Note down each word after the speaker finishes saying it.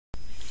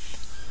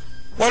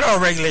What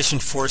are Regulation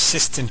 4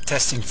 system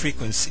testing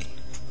frequency?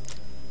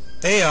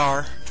 They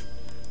are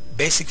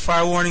basic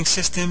fire warning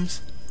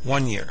systems,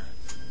 1 year.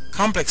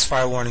 Complex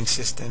fire warning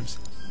systems,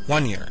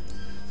 1 year.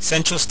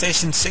 Central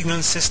station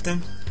signal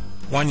system,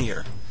 1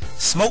 year.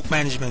 Smoke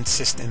management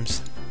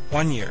systems,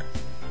 1 year.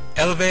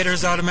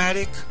 Elevators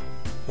automatic,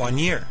 1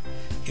 year.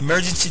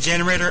 Emergency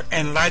generator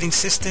and lighting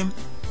system,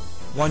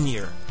 1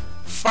 year.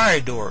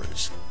 Fire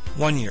doors,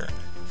 1 year.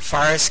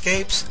 Fire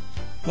escapes,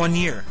 1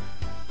 year.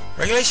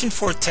 Regulation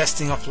 4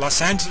 testing of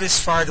Los Angeles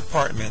Fire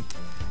Department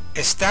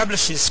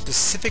establishes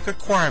specific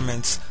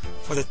requirements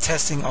for the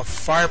testing of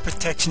fire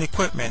protection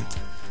equipment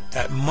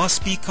that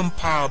must be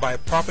compiled by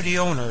property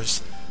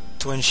owners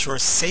to ensure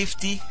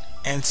safety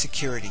and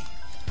security.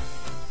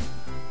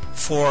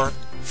 For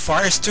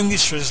Fire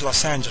Extinguishers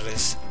Los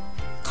Angeles,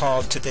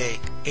 call today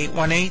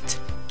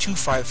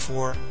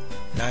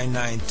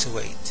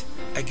 818-254-9928.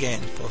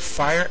 Again, for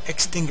Fire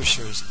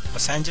Extinguishers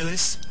Los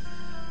Angeles,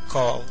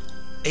 call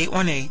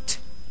 818-254-9928.